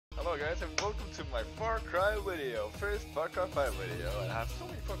guys, and welcome to my Far Cry video. First Far Cry 5 video. I have so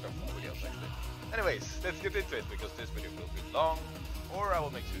many Far Cry 4 videos actually. Anyways, let's get into it because this video will be long, or I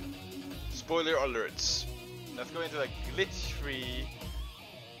will make two. Spoiler alerts. Let's go into the glitch-free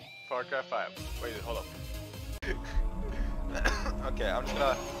Far Cry 5. Wait, hold up. Okay, I'm just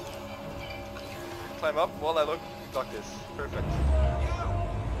gonna climb up while I look like this. Perfect.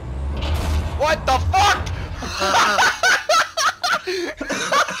 What the fuck?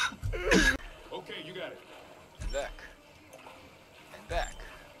 Okay, you got it. Back. And back.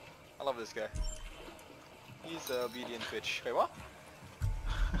 I love this guy. He's a obedient bitch. Wait, what?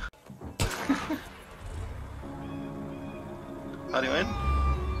 Are you in?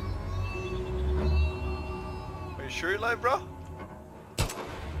 Are you sure you're live, bro?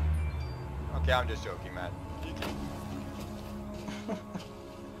 Okay, I'm just joking, man. You can...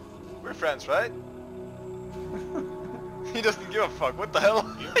 We're friends, right? He doesn't give a fuck. What the hell?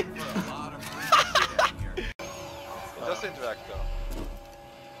 It does interact, though.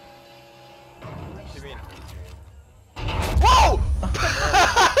 What do you mean? Whoa!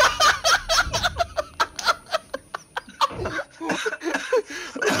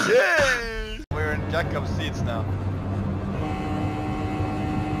 Okay! We're in Jacob's seats now.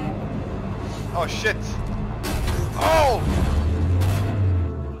 Oh shit! Oh!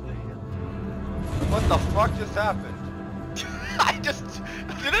 What the fuck just happened? Did I just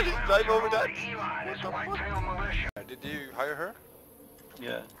drive over that? What the fuck? Did you hire her?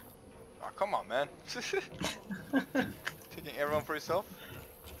 Yeah. Oh, come on, man. Taking everyone for yourself?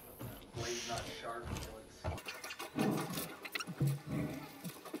 Blade's not sharp,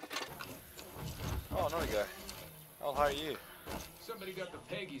 Oh, another guy. I'll hire you. Somebody got the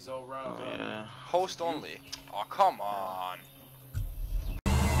Peggies all riled up. Yeah. Host only. Oh, come on.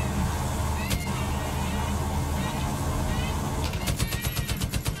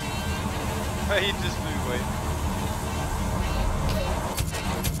 He just flew away.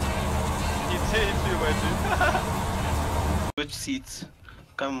 He flew away too. Which seats?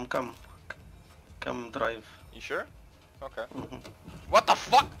 Come drive. You sure? Okay. Mm-hmm. What the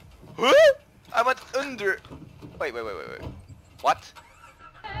fuck? Huh? I went under. Wait. What?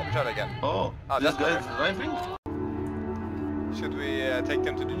 Let me try that again. Oh, Oh, this that's guy is driving? Should we take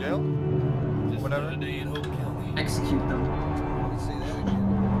them to the jail? Whatever. Execute them.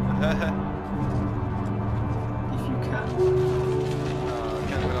 If you can.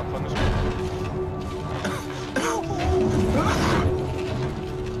 Can't without punishment.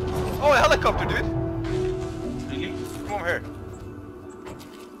 Oh, a helicopter, dude! Really? Come over here.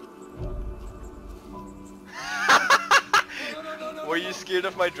 Were you scared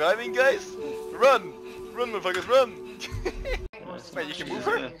of my driving, guys? Run! Run, motherfuckers, run! Wait, you can move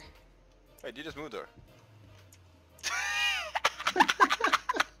her? Wait, you just moved her.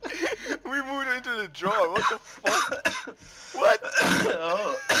 We moved her into the drawer, what the fuck? What?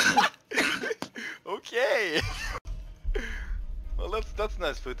 Oh. Okay! Well, that's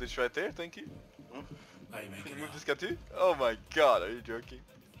nice footage right there, thank you. Can you move this guy too? Oh my god, are you joking?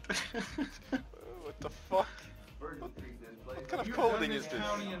 What the fuck? What kind of coding is this?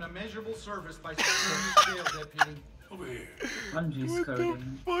 County an immeasurable service by securing jail deputy. Over here. Bungie's What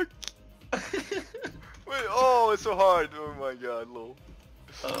coding. the fuck? Wait, oh, it's so hard. Oh my god, lol.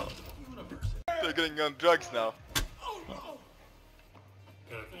 Oh. They're getting on drugs now.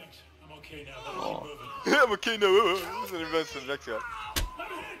 Good, thanks. I'm okay now. Let's Oh. keep moving. I'm okay now. This is an advance on drugs guy.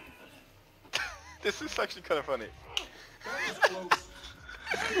 This is actually kind of funny.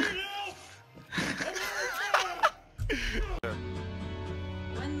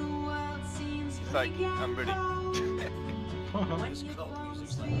 It's like, I'm ready. Why is she?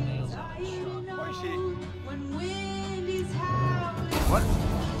 What?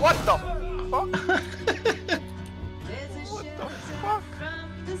 What the fuck? What the fuck?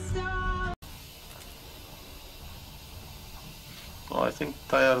 Oh, I think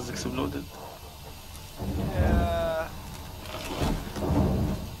tires exploded. Yeah.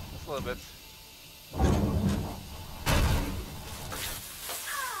 Just a little bit.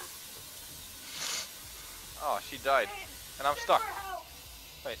 Oh, she died. And I'm stuck.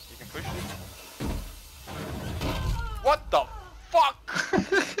 Wait, you can push it? What the fuck?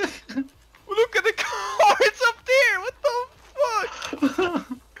 Look at the car, it's up there! What the fuck?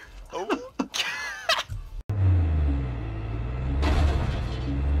 Oh.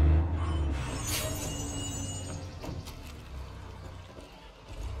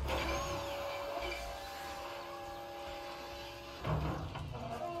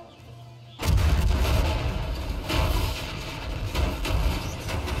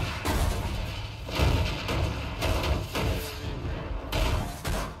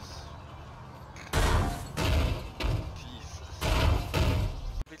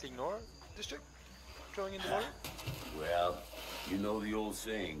 district? Throwing in the water? Well, you know the old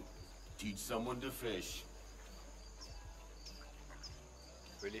saying, teach someone to fish.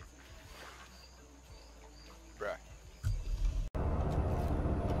 Really? Bruh.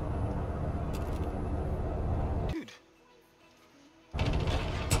 Dude.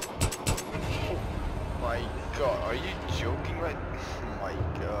 Oh my god, are you joking right? Oh my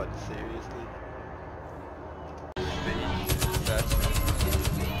god, seriously? That's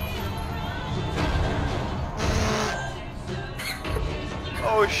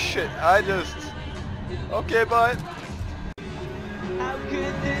oh shit, I just... Okay, bye. How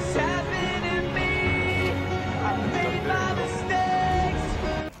could this happen to me? I made my mistakes.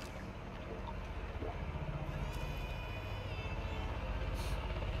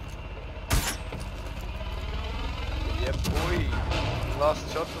 Yeah, boy.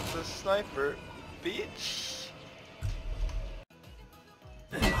 Last shot of the sniper, bitch.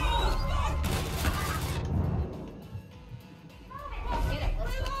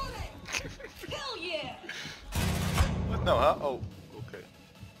 Hell yeah! What? No, huh? Oh, okay.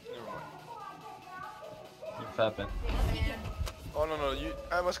 Never mind. You're fapping. Oh no no, you.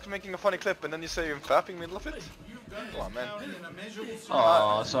 I was making a funny clip and then you say you're fapping middle of it. Come on, man.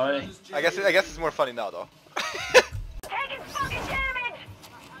 Oh, sorry. I guess it's more funny now though. Taking fucking damage!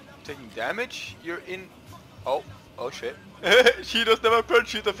 Taking damage? You're in. Oh, oh shit. She doesn't have a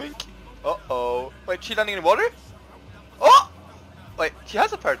parachute, I think. Uh oh. Wait, she landing in water? Oh! Wait, she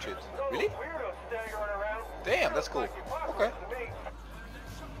has a parachute. Really? Damn, that's cool. Okay.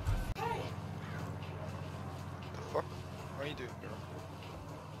 The fuck? What are you doing, girl?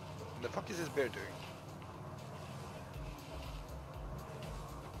 What the fuck is this bear doing?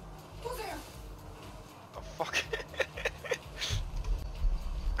 Who's there? The fuck?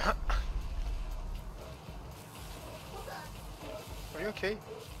 Are you okay?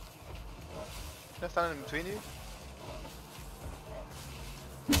 Can I stand in between you?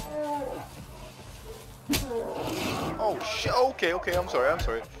 Oh shit! Okay, okay. I'm sorry. I'm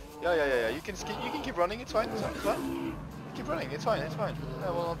sorry. Yeah. You can keep running. It's fine. It's fine. Keep running. It's fine. It's fine.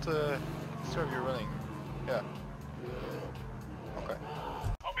 I will not disturb you running. Yeah. Okay.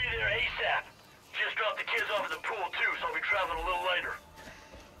 I'll be there ASAP. Just dropped the kids off at the pool too, so I'll be traveling a little later.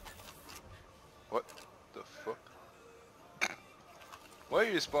 What the fuck? Why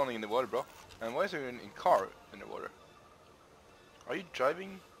are you spawning in the water, bro? And why is there in car in the water? Are you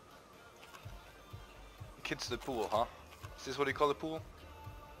driving kids to the pool, huh? Is this what you call the pool?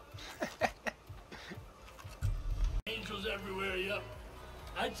 Angels everywhere, yep.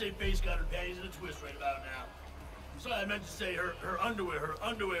 I'd say Face got her panties in a twist right about now. Sorry, I meant to say her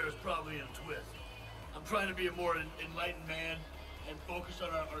underwear is probably in a twist. I'm trying to be a more enlightened man and focus on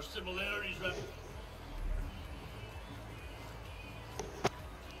our similarities. Right?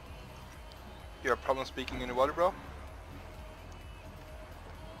 You have problem speaking in the water, bro?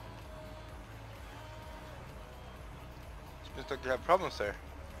 Seems like you have problems there.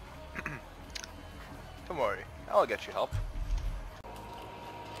 Don't worry, I'll get you help.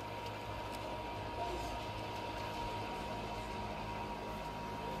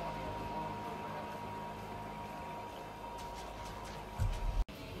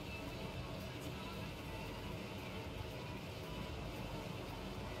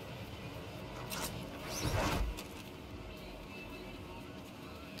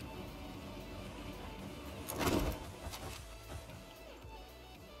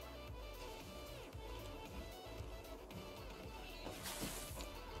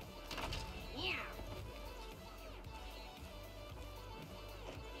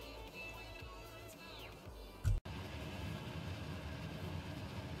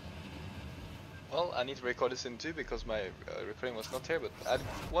 Well, I need to record this in too because my recording was not here, but I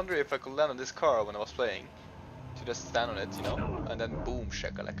wonder if I could land on this car when I was playing. To just stand on it, you know, and then boom,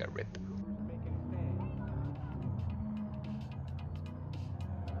 shakalaka rip.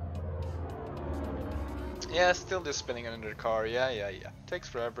 Yeah, still just spinning under the car, yeah. Takes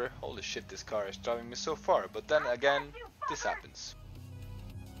forever. Holy shit, this car is driving me so far, but then again, this happens.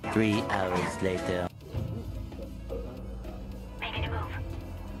 3 hours later. Making a move.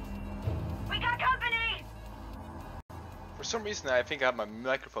 We got company! For some reason I think I have my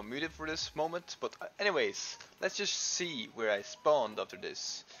microphone muted for this moment, but anyways, let's just see where I spawned after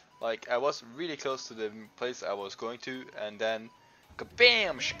this. Like, I was really close to the place I was going to, and then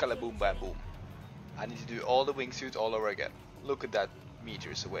kabam, shkala boom bam boom. I need to do all the wingsuits all over again. Look at that,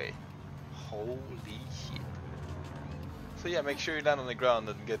 meters away. Holy shit. So yeah, make sure you land on the ground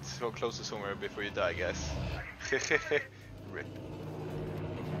and get so close to somewhere before you die, guys. Rip.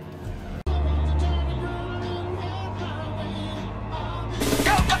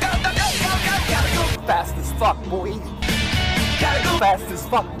 fuck, boy. Gotta go fast as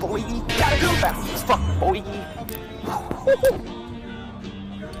fuck, boy. Gotta go fast as fuck, boy.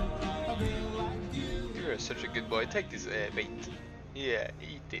 You're such a good boy. Take this bait. Yeah,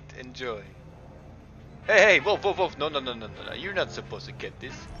 eat it. Enjoy. Hey, hey, wolf, wolf, wolf. No, no, no, no, no, no. You're not supposed to get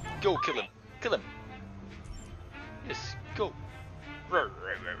this. Go kill him. Kill him. Yes, go.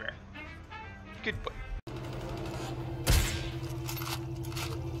 Good boy.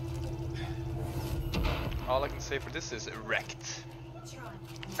 All I can say for this is wrecked.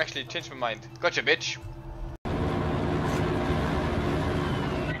 Actually, changed my mind. Gotcha, bitch. Oh,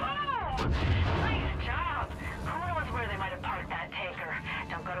 nice job. Who knows where they might have parked that tanker?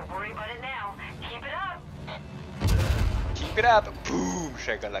 Don't gotta worry about it now. Keep it up. Keep it up. Boom.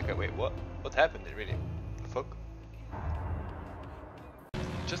 Shakalaka. Wait, what? What happened? Really? The fuck?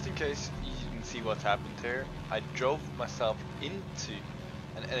 Just in case you didn't see what happened here, I drove myself into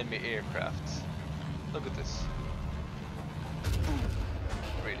an enemy aircraft. Look at this. Boom.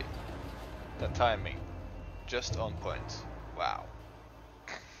 Really. The timing. Just on point. Wow.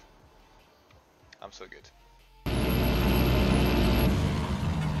 I'm so good.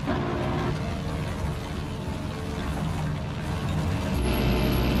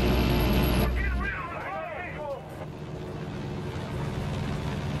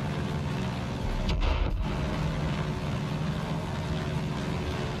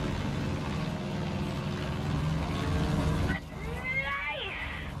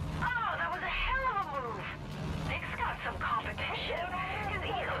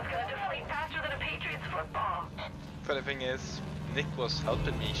 Funny thing is, Nick was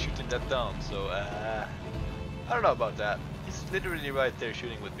helping me shooting that down, so I don't know about that. He's literally right there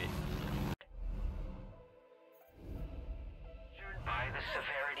shooting with me. By the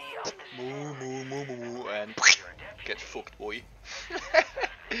severity of the Moo moo moo moo moo and get fucked, boy.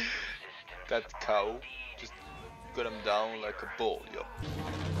 That cow just got him down like a bull, yo.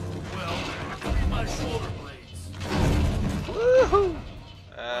 Well, my shoulder blades. Woohoo!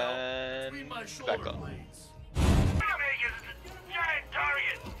 And back on. giant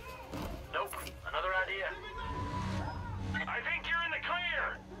target. Nope, another idea. I think you're in the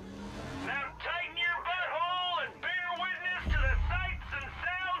clear. Now tighten your butthole and bear witness to the sights and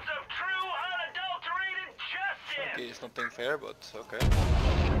sounds of true unadulterated justice. Okay, it's not being fair, but okay.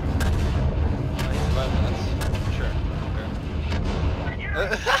 95 minutes. Sure. Okay.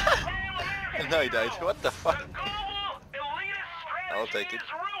 No, he died. What the fuck? I'll take it.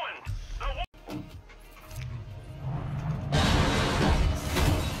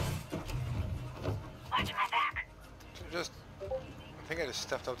 Watch my back. I think I just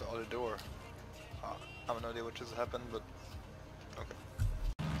stepped out the other door. I have no idea what just happened, but okay.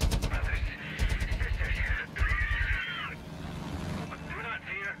 Do not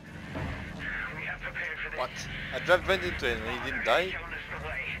fear. We have prepared for this. What? I went into it and he didn't die?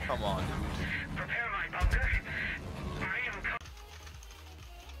 Come on, dude. Prepare my bunker. I am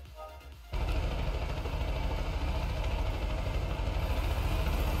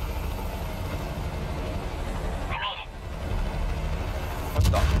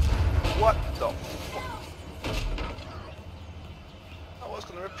What the fuck? I was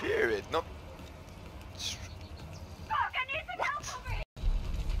gonna repair it, not... Fuck, I need some help over here.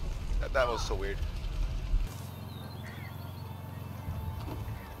 That was so weird.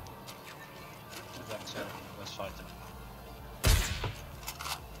 Let's fight him.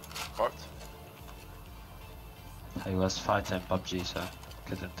 What? He was fighting PUBG, so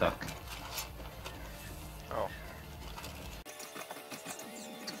couldn't talk. Oh.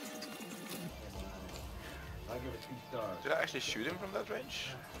 Did I actually shoot him from that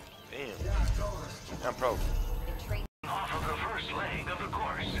range? Damn. I'm proud. off of the first leg of the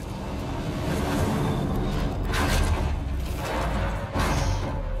course.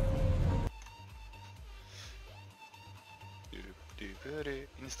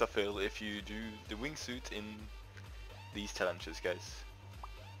 Insta fail if you do the wingsuit in these challenges, guys.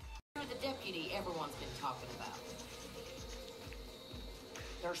 You're the deputy everyone's been talking about.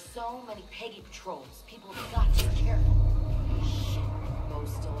 There's so many Peggy patrols. People have got to be careful. Shit, Bo's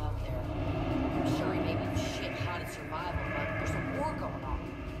still out there. I'm sure he may be shit hot at survival, but there's a war going on.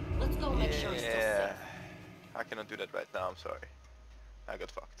 Let's go make sure he's still safe. I cannot do that right now, I'm sorry. I got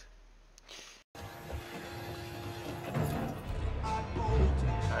fucked.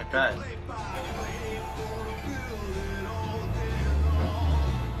 Okay.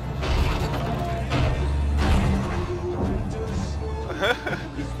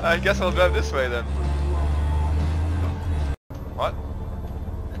 I guess I'll drive this way then. What?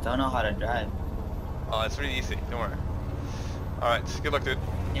 I don't know how to drive. Oh, it's really easy, don't worry. Alright, good luck, dude.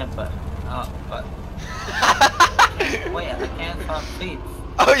 Yeah, but Wait, I can't swap seats.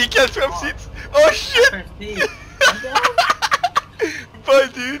 Oh, you can't swap seats? Oh shit! Bye,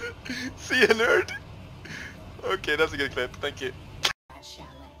 dude. See you, nerd. Okay, that's a good clip. Thank you.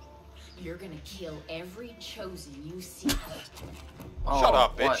 You're gonna kill every chosen you see. Shut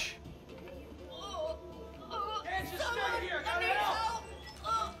up, bitch.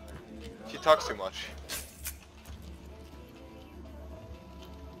 She talks too much.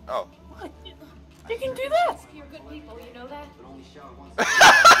 Oh. What? You can do that! You're good people, you know that?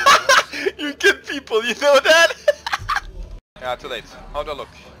 You're good people, you know that? Yeah, too late. How do I look?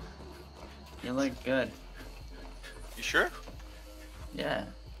 You look good. You sure? Yeah.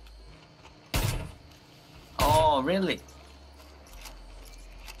 Oh, really?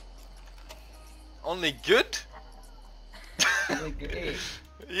 Only good? You look great.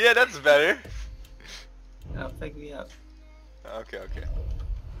 Yeah, that's better. Oh, pick me up. Okay, okay.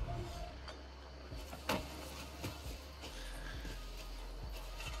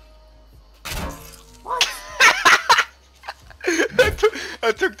 What?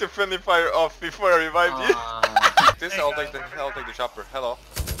 I took the friendly fire off before I revived you. This I'll take the chopper. Hello.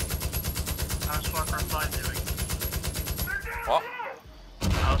 How's Walker Fly doing? What?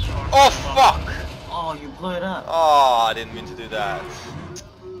 How's Walker Oh Fly? fuck! Oh, you blew it up. Oh, I didn't mean to do that.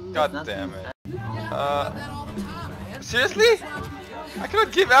 God damn it. Seriously? I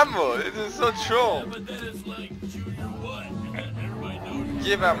cannot give ammo. It is so troll.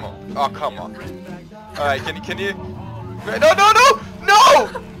 Give ammo. Oh, come on. Alright, can you? No, no, no! No!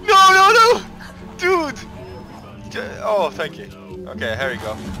 No, no, no! Dude! Oh, thank you. Okay, here we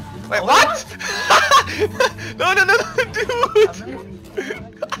go. Wait, what? No, no, no, no, dude!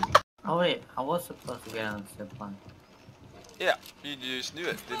 Oh wait, I was supposed to get on the zip line. Yeah, you just knew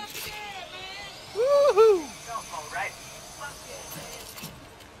it, didn't you? Woohoo!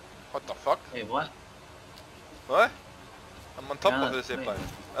 What the fuck? Wait, what? What? I'm on top Yeah, of the zip wait. line.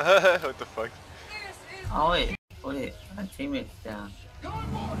 What the fuck? Oh wait, wait, my teammate's down.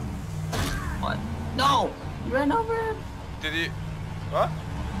 What? No! You ran over him! Did he? What?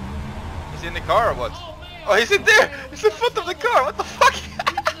 Is he in the car or what? Oh, he's in there! He's in front of the car! What the fuck?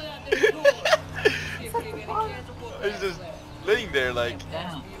 He's just laying there like...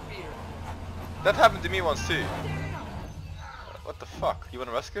 Damn. That happened to me once too. What the fuck? You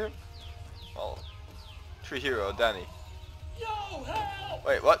wanna rescue him? Well, true hero, Danny.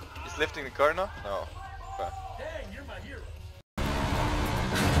 Wait, what? He's lifting the car now? No. Okay. Dang, you're my hero.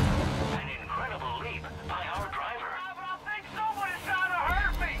 An incredible leap by our driver. I think someone is trying to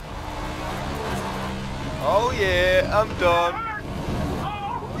hurt me. Oh yeah, I'm done.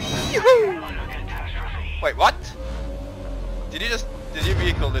 Wee-hoo! Wait, what? Did your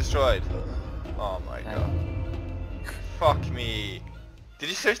vehicle destroyed? Oh my god. Fuck me. Did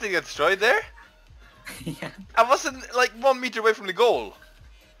you seriously get destroyed there? Yeah. I wasn't like 1 meter away from the goal.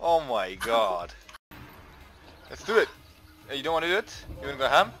 Oh my god. Let's do it. You don't want to do it? You want to go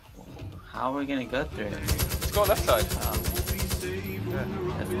ham? How are we gonna go through it? Let's go left side. Yeah.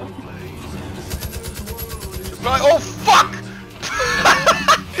 Right. Oh fuck!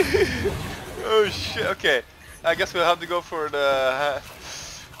 Oh shit. Okay. I guess we'll have to go for the.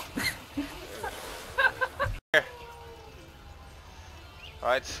 Here.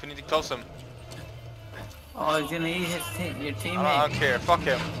 Alright, we need to close him. Oh, he's gonna eat your teammate. I don't care. Fuck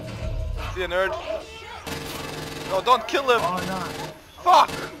him. See you, nerd. No, don't kill him. Oh no. Fuck!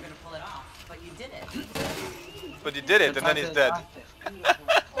 You were gonna pull it off, but you did it. But you did it, and then he's dead.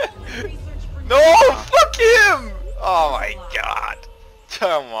 Research for No! Fuck him! Oh my god.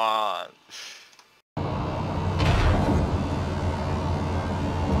 Come on.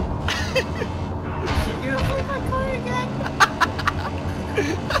 You're gonna play my car again?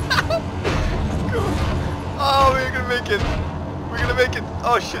 Oh, we're gonna make it. We're gonna make it.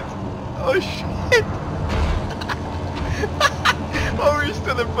 Oh shit. Oh shit. Oh, you're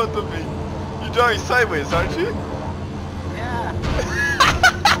still in front of me. You're driving sideways, aren't you? Yeah.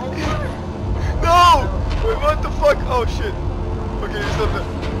 No! Wait, what the fuck? Oh shit. Okay, you're still there.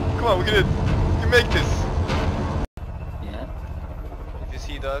 Come on, we can make this. Yeah. If you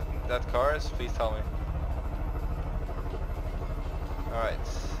see that cars, please tell me. Alright.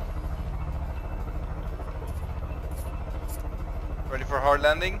 Ready for a hard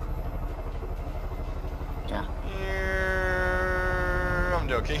landing? Yeah. I'm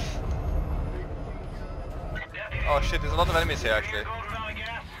joking. Oh shit, there's a lot of enemies here actually.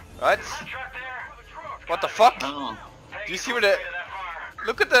 Right? What the fuck? Oh. Do you see where the...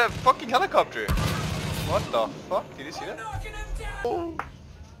 Look at the fucking helicopter. What the fuck? Did you see that? Oh.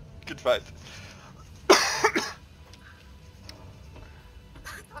 Good fight.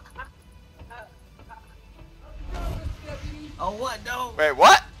 Oh what? No! Wait,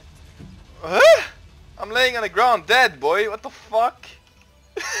 what? Huh? I'm laying on the ground dead, boy. What the fuck?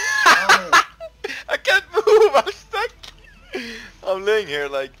 Oh. I can't move. I'm stuck. I'm laying here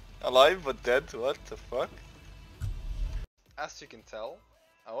like alive but dead. What the fuck? As you can tell,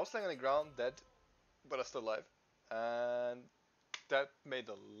 I was laying on the ground dead, but I'm still alive, and that made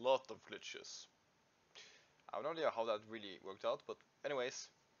a lot of glitches. I have no idea how that really worked out, but anyways,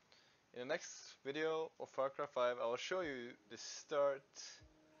 in the next video of Far Cry 5, I will show you the start,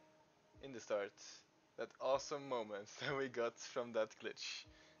 that awesome moment that we got from that glitch.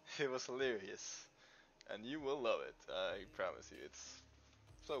 It was hilarious, and you will love it, I promise you, it's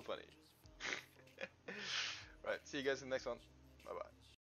so funny. Right, see you guys in the next one, bye bye.